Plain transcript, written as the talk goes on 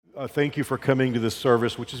Thank you for coming to this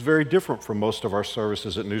service, which is very different from most of our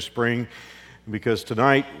services at New Spring, because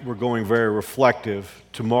tonight we're going very reflective.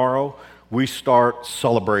 Tomorrow we start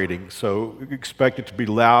celebrating, so expect it to be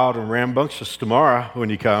loud and rambunctious tomorrow when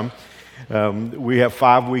you come. We have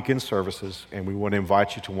 5 weekend services, and we want to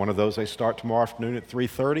invite you to one of those. They start tomorrow afternoon at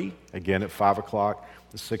 3:30, again at 5 o'clock,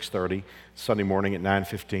 at 6:30, Sunday morning at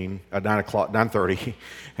 9:30,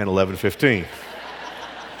 and 11:15.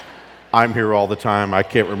 I'm here all the time. I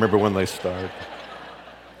can't remember when they start.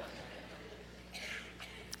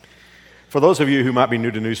 For those of you who might be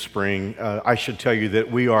new to New Spring, I should tell you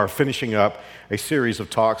that we are finishing up a series of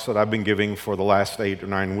talks that I've been giving for the last 8 or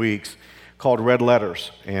 9 weeks called Red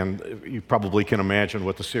Letters. And you probably can imagine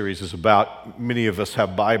what the series is about. Many of us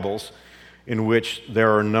have Bibles in which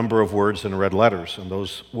there are a number of words in red letters. And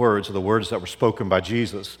those words are the words that were spoken by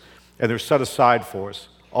Jesus. And they're set aside for us.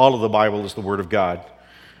 All of the Bible is the Word of God.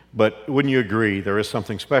 But wouldn't you agree there is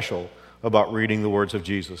something special about reading the words of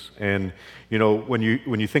Jesus? And you know, when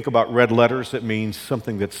you think about red letters, it means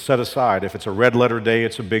something that's set aside. If it's a red letter day,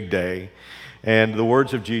 it's a big day. And the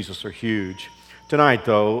words of Jesus are huge. Tonight,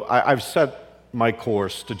 though, I've set my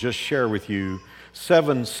course to just share with you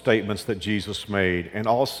 7 statements that Jesus made. And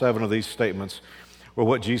all 7 of these statements were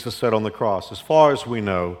what Jesus said on the cross. As far as we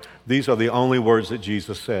know, these are the only words that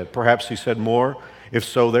Jesus said. Perhaps he said more. If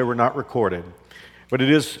so, they were not recorded. But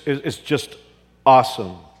it's just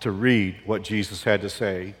awesome to read what Jesus had to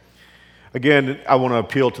say. Again, I want to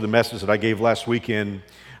appeal to the message that I gave last weekend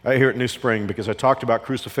here at New Spring, because I talked about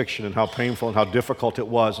crucifixion and how painful and how difficult it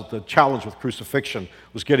was. The challenge with crucifixion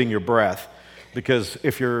was getting your breath, because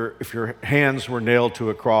if your hands were nailed to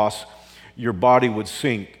a cross, your body would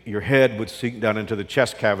sink, your head would sink down into the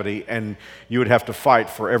chest cavity, and you would have to fight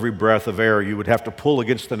for every breath of air. You would have to pull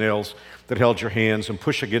against the nails that held your hands and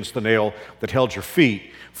push against the nail that held your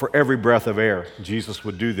feet for every breath of air. Jesus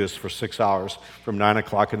would do this for 6 hours, from 9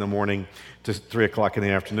 o'clock in the morning to 3 o'clock in the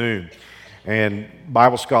afternoon. And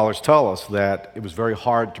Bible scholars tell us that it was very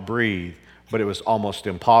hard to breathe, but it was almost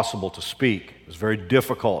impossible to speak. It was very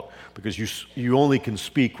difficult, because you only can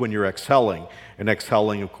speak when you're exhaling. And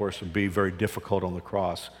exhaling, of course, would be very difficult on the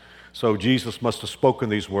cross. So Jesus must have spoken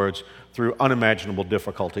these words through unimaginable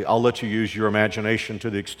difficulty. I'll let you use your imagination to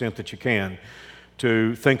the extent that you can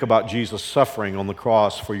to think about Jesus suffering on the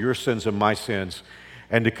cross for your sins and my sins,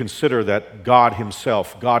 and to consider that God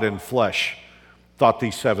himself, God in flesh, thought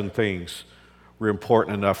these 7 things were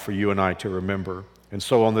important enough for you and I to remember. And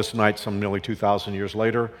so on this night, some nearly 2,000 years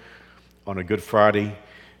later, on a Good Friday,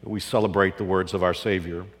 we celebrate the words of our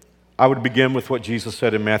Savior. I would begin with what Jesus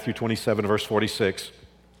said in Matthew 27, verse 46.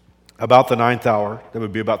 About the 9th hour, that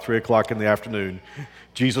would be about 3 o'clock in the afternoon,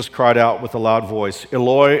 Jesus cried out with a loud voice,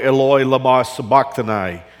 Eloi, Eloi, lama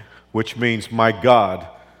sabachthani, which means, my God,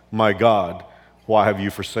 why have you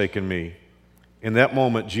forsaken me? In that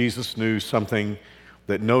moment, Jesus knew something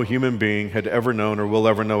that no human being had ever known or will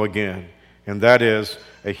ever know again, and that is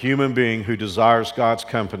a human being who desires God's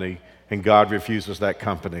company, and God refuses that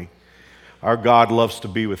company. Our God loves to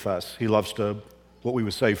be with us. He loves to, what we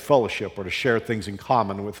would say, fellowship, or to share things in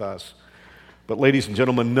common with us. But ladies and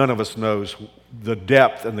gentlemen, none of us knows the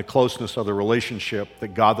depth and the closeness of the relationship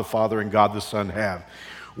that God the Father and God the Son have.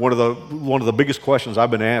 One of the biggest questions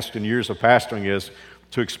I've been asked in years of pastoring is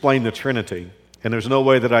to explain the Trinity. And there's no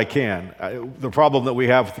way that I can. The problem that we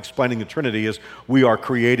have with explaining the Trinity is we are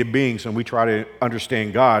created beings, and we try to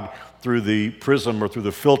understand God through the prism or through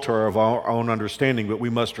the filter of our own understanding. But we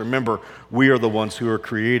must remember, we are the ones who are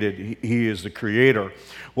created. He is the creator.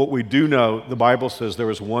 What we do know, the Bible says there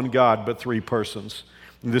is one God but 3 persons.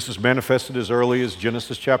 And this is manifested as early as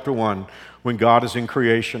Genesis chapter 1, when God is in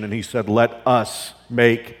creation and he said, let us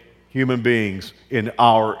make human beings in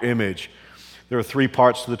our image. There are 3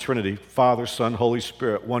 parts to the Trinity: Father, Son, Holy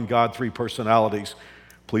Spirit, one God, 3 personalities.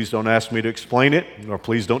 Please don't ask me to explain it, or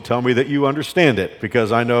please don't tell me that you understand it,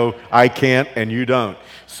 because I know I can't and you don't.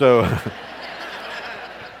 So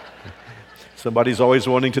somebody's always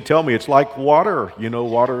wanting to tell me it's like water. You know,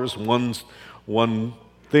 water is one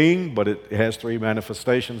thing, but it has 3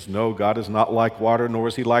 manifestations. No, God is not like water, nor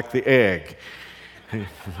is he like the egg.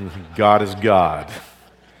 God is God.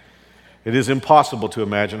 It is impossible to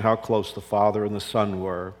imagine how close the Father and the Son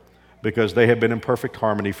were, because they had been in perfect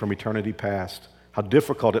harmony from eternity past. How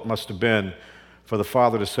difficult it must have been for the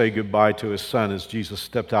Father to say goodbye to his Son as Jesus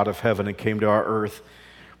stepped out of heaven and came to our earth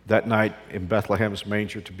that night in Bethlehem's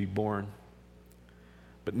manger to be born.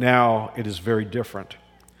 But now it is very different,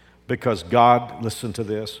 because God, listen to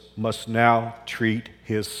this, must now treat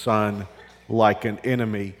his Son like an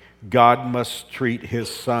enemy. God must treat his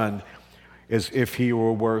Son as if he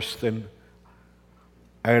were worse than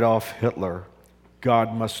Adolf Hitler,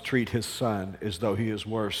 God must treat his son as though he is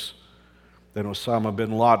worse than Osama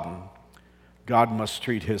bin Laden. God must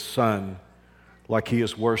treat his son like he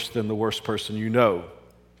is worse than the worst person you know.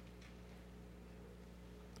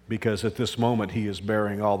 Because at this moment, he is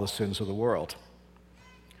bearing all the sins of the world.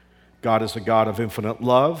 God is a God of infinite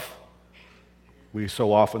love. We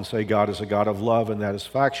so often say God is a God of love, and that is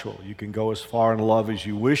factual. You can go as far in love as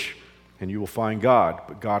you wish, and you will find God.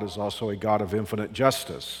 But God is also a God of infinite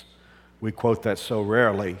justice. We quote that so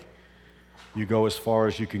rarely. You go as far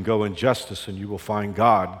as you can go in justice, and you will find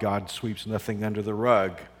God. God sweeps nothing under the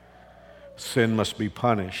rug. Sin must be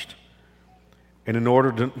punished. And in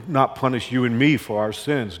order to not punish you and me for our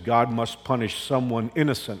sins, God must punish someone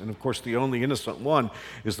innocent. And of course, the only innocent one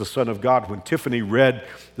is the Son of God. When Tiffany read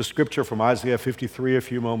the scripture from Isaiah 53 a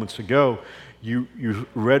few moments ago, you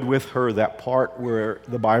read with her that part where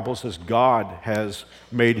the Bible says God has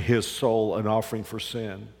made his soul an offering for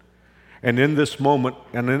sin. And in this moment,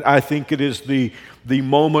 and I think it is the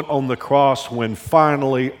moment on the cross when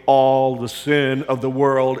finally all the sin of the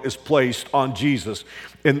world is placed on Jesus.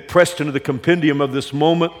 And pressed into the compendium of this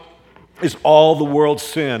moment is all the world's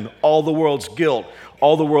sin, all the world's guilt,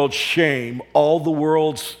 all the world's shame, all the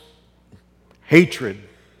world's hatred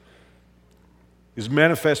is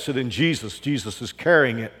manifested in Jesus. Jesus is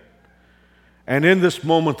carrying it. And in this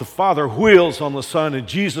moment, the Father wheels on the Son, and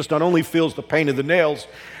Jesus not only feels the pain of the nails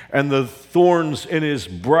and the thorns in his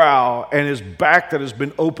brow and his back that has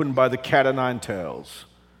been opened by the cat o' nine tails.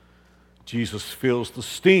 Jesus feels the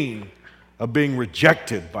sting of being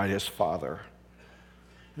rejected by his Father.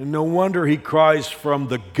 And no wonder he cries from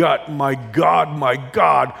the gut, my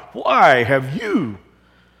God, why have you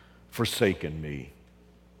forsaken me?"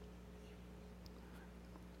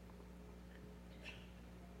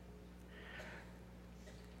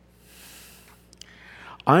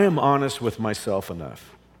 I am honest with myself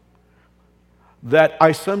enough that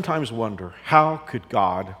I sometimes wonder, how could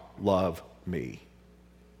God love me?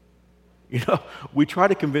 You know, we try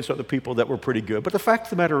to convince other people that we're pretty good, but the fact of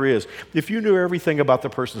the matter is, if you knew everything about the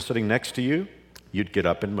person sitting next to you, you'd get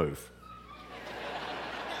up and move.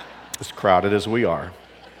 As crowded as we are.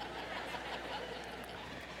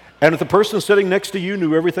 And if the person sitting next to you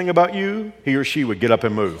knew everything about you, he or she would get up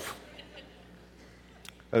and move.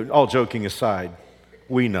 All joking aside,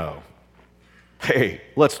 we know. Hey,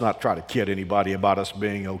 let's not try to kid anybody about us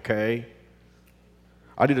being okay.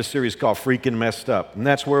 I did a series called Freaking Messed Up, and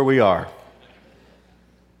that's where we are.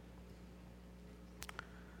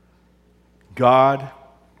 God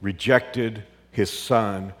rejected his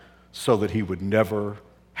Son so that he would never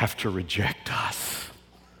have to reject us.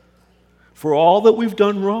 For all that we've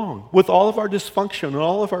done wrong, with all of our dysfunction and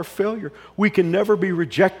all of our failure, we can never be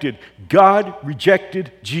rejected. God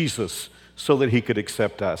rejected Jesus so that he could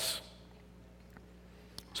accept us.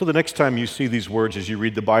 So the next time you see these words as you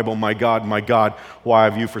read the Bible, my God, why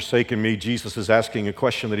have you forsaken me?" Jesus is asking a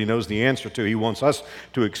question that he knows the answer to. He wants us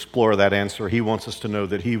to explore that answer. He wants us to know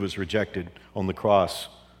that he was rejected on the cross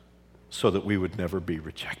so that we would never be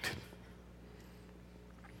rejected.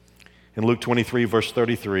 In Luke 23, verse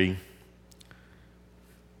 33,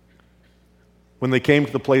 when they came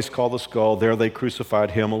to the place called the Skull, there they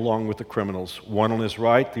crucified him along with the criminals, one on his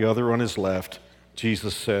right, the other on his left.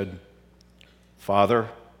 Jesus said, "Father,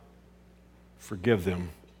 forgive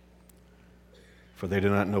them, for they do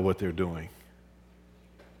not know what they're doing."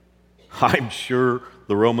 I'm sure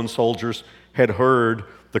the Roman soldiers had heard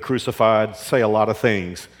the crucified say a lot of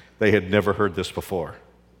things. They had never heard this before.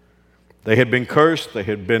 They had been cursed, they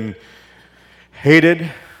had been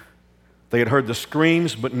hated, they had heard the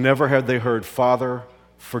screams, but never had they heard, "Father,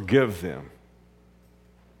 forgive them."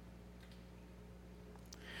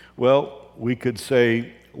 Well, we could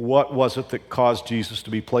say, what was it that caused Jesus to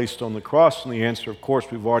be placed on the cross? And the answer, of course,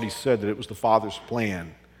 we've already said that it was the Father's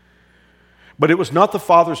plan. But it was not the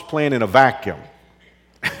Father's plan in a vacuum.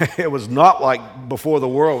 It was not like before the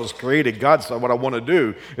world was created, God said, what I want to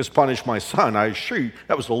do is punish my son. I assure you,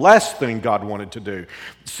 that was the last thing God wanted to do.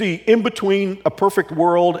 See, in between a perfect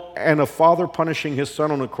world and a father punishing his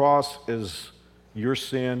son on the cross is your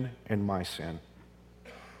sin and my sin.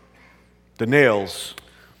 The nails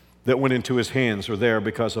that went into his hands are there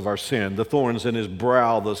because of our sin. The thorns in his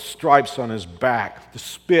brow, the stripes on his back, the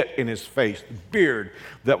spit in his face, the beard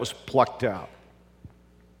that was plucked out.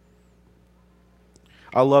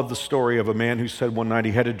 I love the story of a man who said one night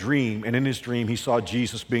he had a dream, and in his dream he saw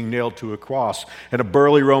Jesus being nailed to a cross, and a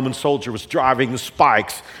burly Roman soldier was driving the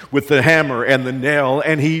spikes with the hammer and the nail,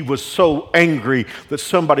 and he was so angry that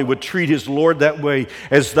somebody would treat his Lord that way.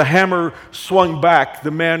 As the hammer swung back,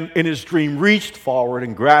 the man in his dream reached forward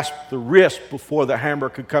and grasped the wrist before the hammer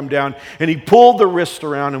could come down, and he pulled the wrist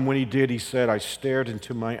around, and when he did, he said, "I stared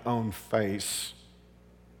into my own face."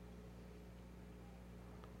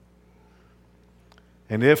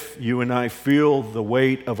 And if you and I feel the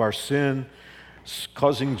weight of our sin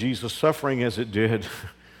causing Jesus suffering as it did,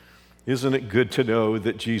 isn't it good to know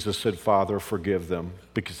that Jesus said, "Father, forgive them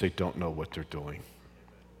because they don't know what they're doing"?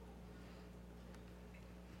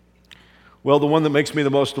 Well, the one that makes me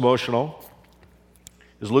the most emotional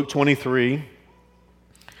is Luke 23.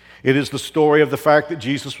 It is the story of the fact that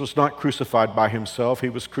Jesus was not crucified by himself. He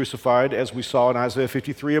was crucified, as we saw in Isaiah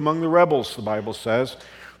 53, among the rebels, the Bible says.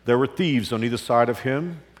 There were thieves on either side of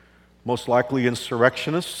him, most likely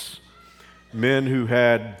insurrectionists, men who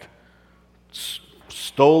had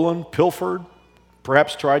stolen, pilfered,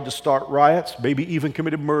 perhaps tried to start riots, maybe even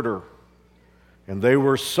committed murder. And they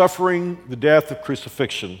were suffering the death of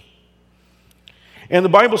crucifixion. And the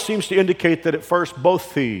Bible seems to indicate that at first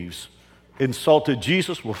both thieves insulted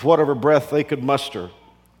Jesus with whatever breath they could muster.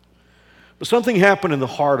 But something happened in the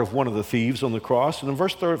heart of one of the thieves on the cross. And in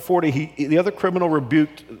verse 40, the other criminal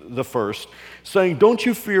rebuked the first, saying, "Don't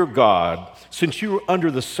you fear God, since you are under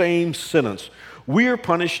the same sentence? We are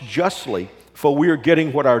punished justly, for we are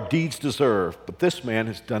getting what our deeds deserve. But this man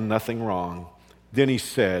has done nothing wrong." Then he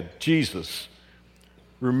said, "Jesus,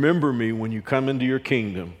 remember me when you come into your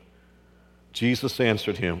kingdom." Jesus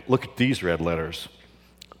answered him, look at these red letters,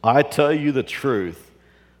 "I tell you the truth,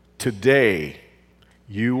 today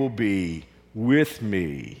you will be with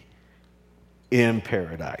me in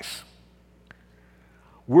paradise."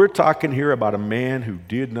 We're talking here about a man who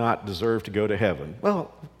did not deserve to go to heaven.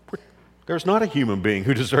 Well, there's not a human being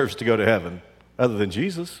who deserves to go to heaven other than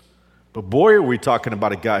Jesus. But boy, are we talking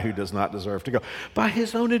about a guy who does not deserve to go. By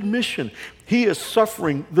his own admission, he is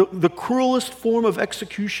suffering the cruelest form of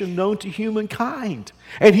execution known to humankind.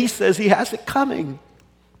 And he says he has it coming.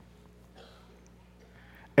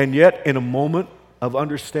 And yet, in a moment of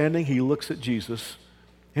understanding, he looks at Jesus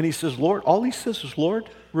and he says, "Lord," all he says is, "Lord,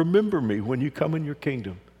 remember me when you come in your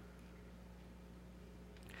kingdom."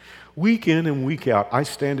 Week in and week out, I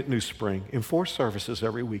stand at New Spring in 4 services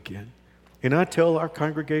every weekend. And I tell our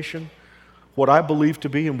congregation what I believe to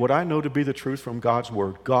be and what I know to be the truth from God's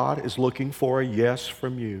Word. God is looking for a yes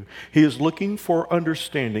from you. He is looking for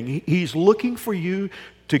understanding. He's looking for you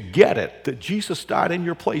to get it, that Jesus died in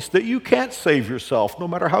your place, that you can't save yourself no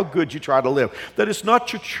matter how good you try to live, that it's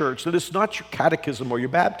not your church, that it's not your catechism or your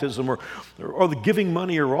baptism or the giving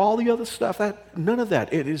money or all the other stuff. None of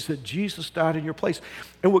that. It is that Jesus died in your place.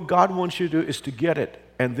 And what God wants you to do is to get it.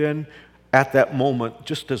 And then at that moment,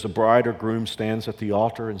 just as a bride or groom stands at the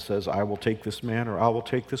altar and says, "I will take this man," or "I will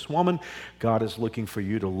take this woman," God is looking for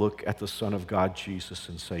you to look at the Son of God, Jesus,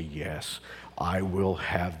 and say, "Yes, I will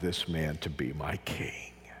have this man to be my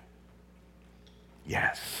king."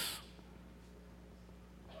 Yes.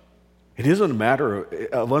 It isn't a matter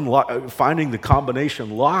of finding the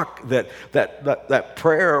combination lock, that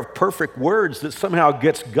prayer of perfect words that somehow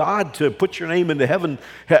gets God to put your name into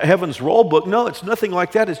heaven's roll book. No, it's nothing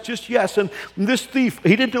like that. It's just yes. And this thief,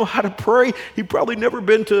 he didn't know how to pray. He'd probably never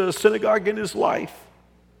been to a synagogue in his life.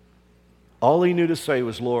 All he knew to say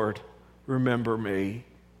was, "Lord, remember me.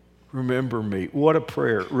 Remember me." What a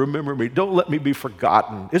prayer. Remember me. Don't let me be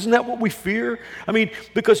forgotten. Isn't that what we fear? I mean,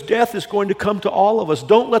 because death is going to come to all of us.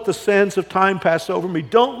 Don't let the sands of time pass over me.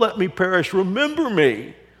 Don't let me perish. Remember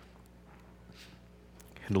me.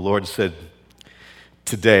 And the Lord said,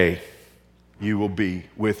 "Today you will be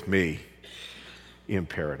with me in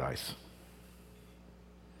paradise."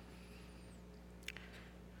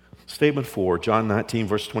 Statement 4, John 19,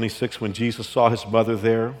 verse 26, when Jesus saw his mother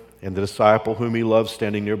there, and the disciple whom he loved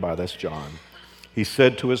standing nearby, that's John, he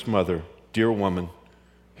said to his mother, "Dear woman,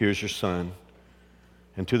 here's your son."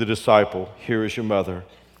 And to the disciple, "Here is your mother."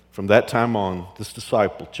 From that time on, this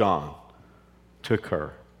disciple, John, took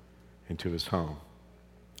her into his home.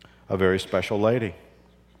 A very special lady.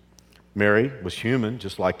 Mary was human,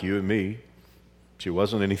 just like you and me. She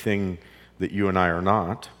wasn't anything that you and I are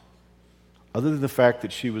not, other than the fact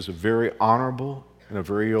that she was a very honorable and a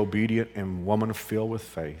very obedient and woman filled with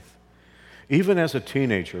faith. Even as a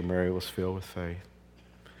teenager, Mary was filled with faith.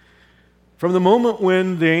 From the moment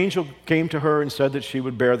when the angel came to her and said that she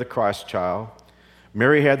would bear the Christ child,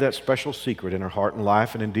 Mary had that special secret in her heart and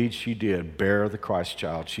life, and indeed she did bear the Christ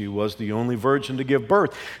child. She was the only virgin to give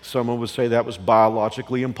birth. Someone would say that was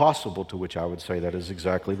biologically impossible, to which I would say that is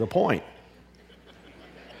exactly the point.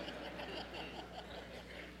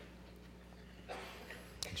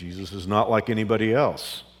 Jesus is not like anybody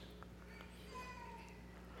else.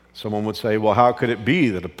 Someone would say, well, how could it be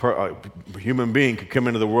that a human being could come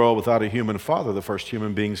into the world without a human father? The first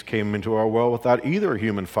human beings came into our world without either a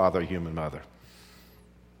human father or human mother.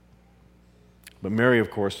 But Mary, of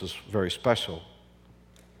course, is very special.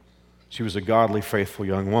 She was a godly, faithful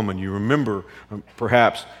young woman. You remember,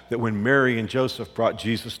 perhaps, that when Mary and Joseph brought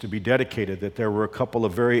Jesus to be dedicated, that there were a couple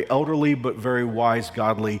of very elderly but very wise,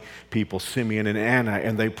 godly people, Simeon and Anna,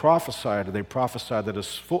 and they prophesied that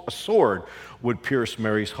a sword would pierce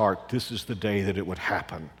Mary's heart. This is the day that it would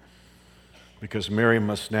happen, because Mary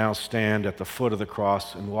must now stand at the foot of the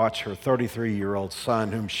cross and watch her 33-year-old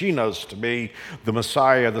son, whom she knows to be the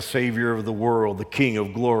Messiah, the Savior of the world, the King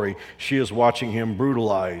of glory. She is watching him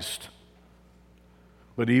brutalized.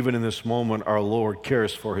 But even in this moment, our Lord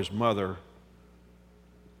cares for his mother,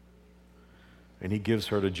 and he gives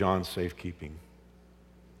her to John's safekeeping.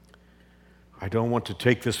 I don't want to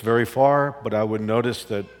take this very far, but I would notice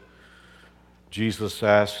that Jesus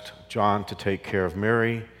asked John to take care of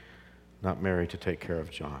Mary, not Mary to take care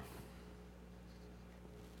of John.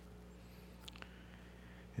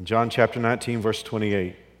 In John chapter 19, verse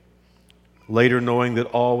 28, later knowing that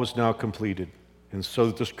all was now completed, and so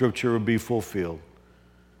that the scripture would be fulfilled,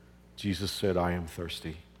 Jesus said, I am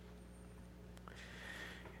thirsty.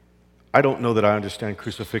 I don't know that I understand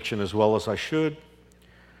crucifixion as well as I should,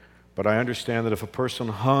 but I understand that if a person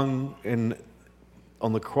hung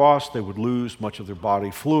on the cross, they would lose much of their body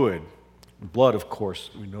fluid. Blood, of course.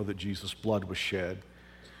 We know that Jesus' blood was shed.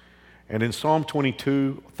 And in Psalm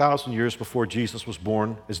 22, 1,000 years before Jesus was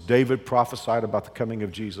born, as David prophesied about the coming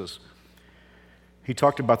of Jesus, he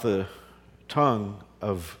talked about the tongue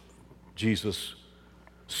of Jesus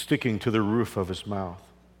sticking to the roof of his mouth.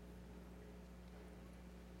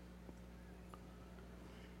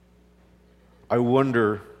 I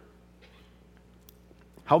wonder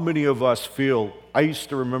how many of us feel. I used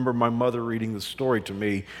to remember my mother reading the story to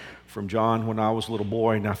me from John when I was a little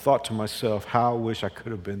boy, and I thought to myself, how I wish I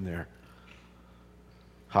could have been there.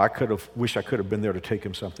 How wish I could have been there to take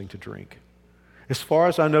him something to drink. As far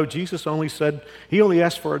as I know, Jesus only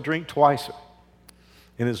asked for a drink twice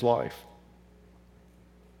in his life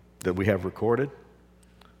that we have recorded.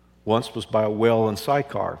 Once was by a well in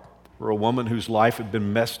Sychar, where a woman whose life had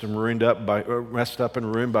been messed up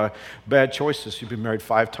and ruined by bad choices. She'd been married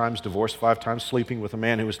 5 times, divorced 5 times, sleeping with a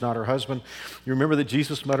man who was not her husband. You remember that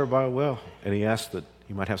Jesus met her by a well, and he asked that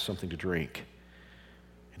he might have something to drink.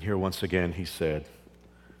 And here once again he said,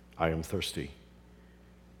 I am thirsty.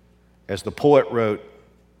 As the poet wrote,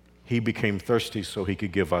 he became thirsty so he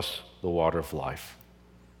could give us the water of life.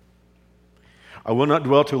 I will not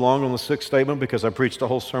dwell too long on the 6th statement because I preached a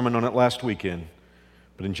whole sermon on it last weekend.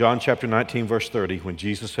 But in John chapter 19, verse 30, when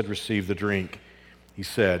Jesus had received the drink, he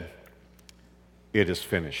said, it is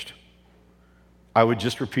finished. I would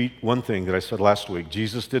just repeat one thing that I said last week.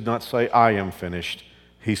 Jesus did not say, I am finished.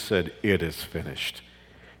 He said, it is finished.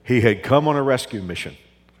 He had come on a rescue mission.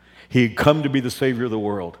 He had come to be the Savior of the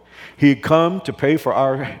world. He had come to pay for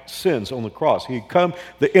our sins on the cross. He had come,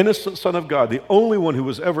 the innocent Son of God, the only one who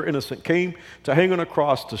was ever innocent, came to hang on a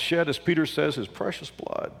cross to shed, as Peter says, his precious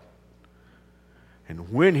blood.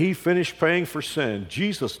 And when he finished paying for sin,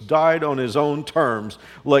 Jesus died on his own terms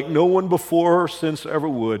like no one before or since ever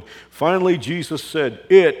would. Finally, Jesus said,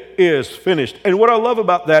 it is finished. And what I love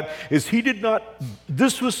about that is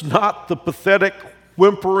this was not the pathetic,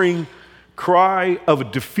 whimpering cry of a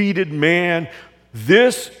defeated man.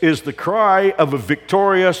 This is the cry of a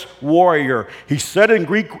victorious warrior. He said in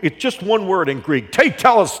Greek, it's just one word in Greek,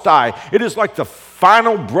 tetelestai. It is like the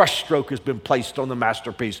final brushstroke has been placed on the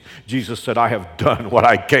masterpiece. Jesus said, I have done what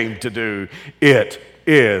I came to do. It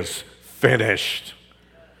is finished.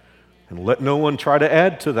 And let no one try to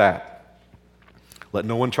add to that. Let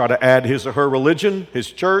no one try to add his or her religion,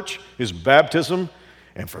 his church, his baptism,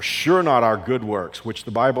 and for sure not our good works, which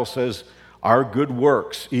the Bible says our good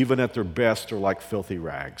works, even at their best, are like filthy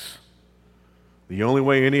rags. The only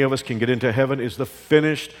way any of us can get into heaven is the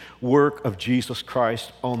finished work of Jesus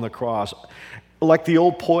Christ on the cross. Like the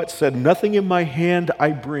old poet said, nothing in my hand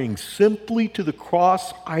I bring, simply to the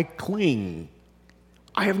cross I cling.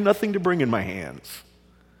 I have nothing to bring in my hands.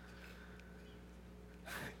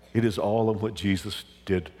 It is all of what Jesus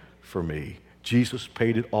did for me. Jesus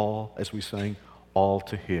paid it all, as we sang, all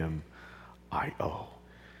to him I owe.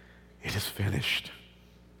 It is finished.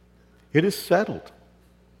 It is settled.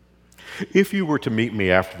 If you were to meet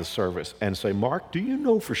me after the service and say, Mark, do you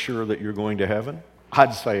know for sure that you're going to heaven?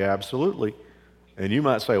 I'd say absolutely. And you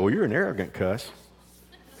might say, well, you're an arrogant cuss.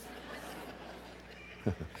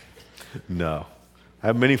 No. I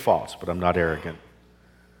have many faults, but I'm not arrogant.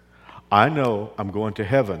 I know I'm going to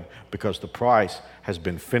heaven because the price has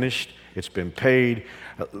been finished. It's been paid.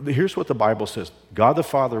 Here's what the Bible says. God the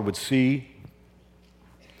Father would see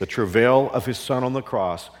the travail of his Son on the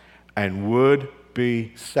cross and would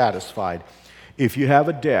be satisfied. If you have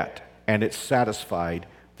a debt and it's satisfied,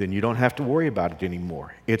 then you don't have to worry about it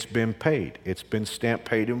anymore. It's been paid. It's been stamped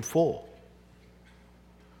paid in full.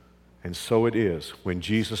 And so it is. When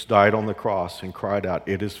Jesus died on the cross and cried out,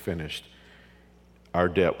 "It is finished," our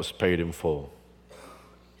debt was paid in full.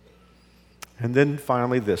 And then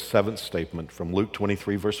finally, this seventh statement from Luke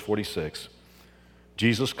 23, verse 46.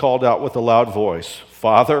 Jesus called out with a loud voice,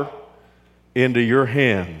 "Father, into your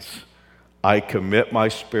hands I commit my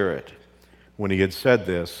spirit." When he had said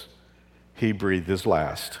this, he breathed his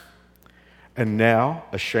last. And now,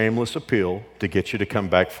 a shameless appeal to get you to come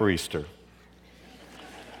back for Easter.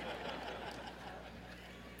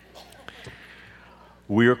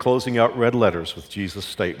 We are closing out red letters with Jesus'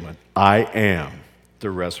 statement, "I am the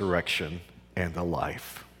resurrection and the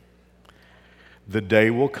life." The day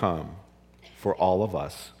will come for all of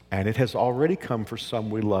us, and it has already come for some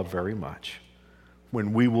we love very much,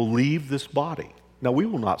 when we will leave this body. Now, we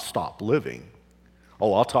will not stop living.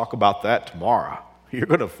 Oh, I'll talk about that tomorrow. You're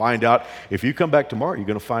going to find out, if you come back tomorrow, you're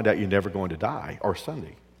going to find out you're never going to die, or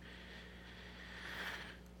Sunday.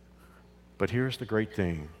 But here's the great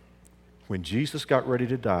thing. When Jesus got ready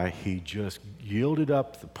to die, he just yielded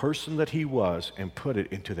up the person that he was and put it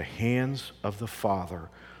into the hands of the Father.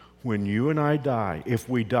 When you and I die, if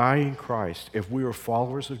we die in Christ, if we are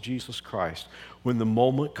followers of Jesus Christ, when the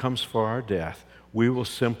moment comes for our death, we will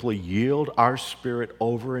simply yield our spirit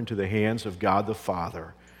over into the hands of God the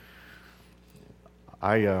Father.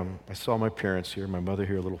 I saw my parents here, my mother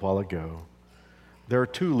here a little while ago. There are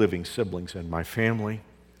two living siblings in my family.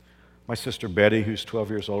 My sister Betty, who's 12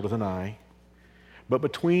 years older than I. But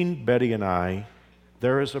between Betty and I,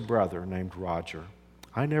 there is a brother named Roger.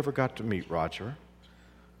 I never got to meet Roger.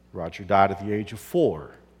 Roger died at the age of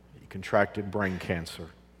 4. He contracted brain cancer.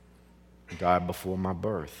 He died before my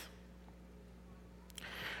birth.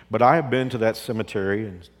 But I have been to that cemetery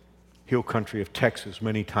in hill country of Texas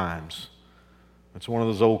many times. It's one of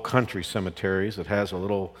those old country cemeteries that has a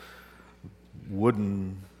little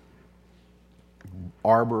wooden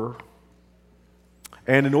arbor.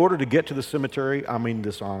 And in order to get to the cemetery, I mean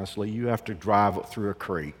this honestly, you have to drive through a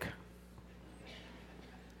creek.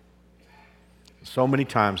 So many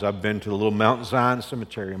times I've been to the little Mount Zion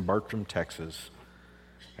Cemetery in Bertram, Texas,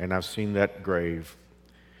 and I've seen that grave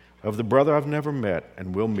of the brother I've never met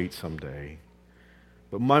and will meet someday.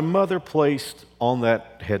 But my mother placed on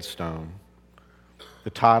that headstone the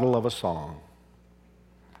title of a song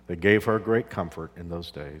that gave her great comfort in those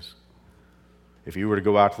days. If you were to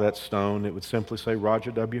go out to that stone, it would simply say Roger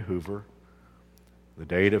W. Hoover, the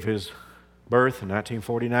date of his birth in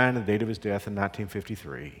 1949, and the date of his death in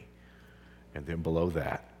 1953. And then below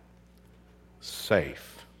that,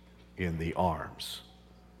 safe in the arms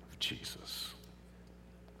of Jesus.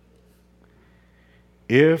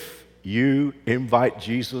 If you invite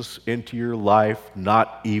Jesus into your life,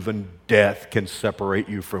 not even death can separate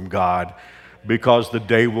you from God, because the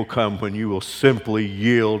day will come when you will simply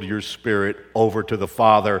yield your spirit over to the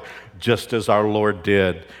Father, just as our Lord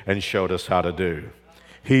did and showed us how to do.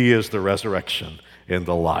 He is the resurrection and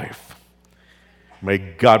the life. May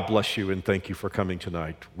God bless you and thank you for coming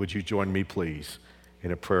tonight. Would you join me, please,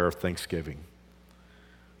 in a prayer of thanksgiving?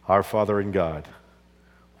 Our Father in God,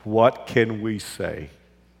 what can we say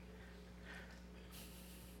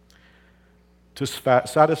to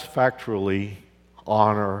satisfactorily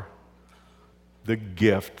honor the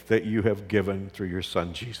gift that you have given through your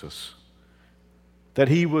Son Jesus? That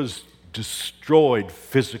he was destroyed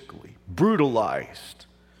physically, brutalized,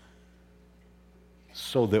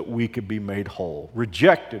 so that we could be made whole,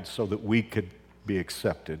 rejected so that we could be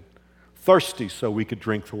accepted, thirsty so we could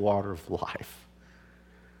drink the water of life,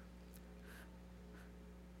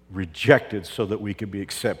 rejected so that we could be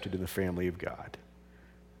accepted in the family of God.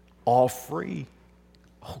 All free.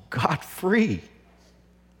 Oh, God, free.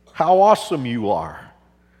 How awesome you are.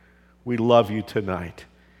 We love you tonight.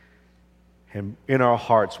 And in our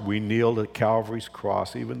hearts, we kneel at Calvary's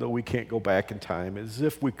cross, even though we can't go back in time, as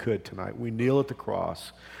if we could tonight. We kneel at the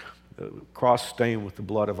cross stained with the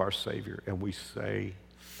blood of our Savior, and we say,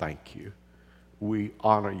 thank you. We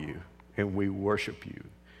honor you, and we worship you,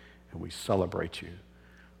 and we celebrate you.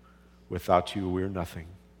 Without you, we're nothing.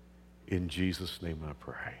 In Jesus' name I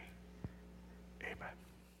pray.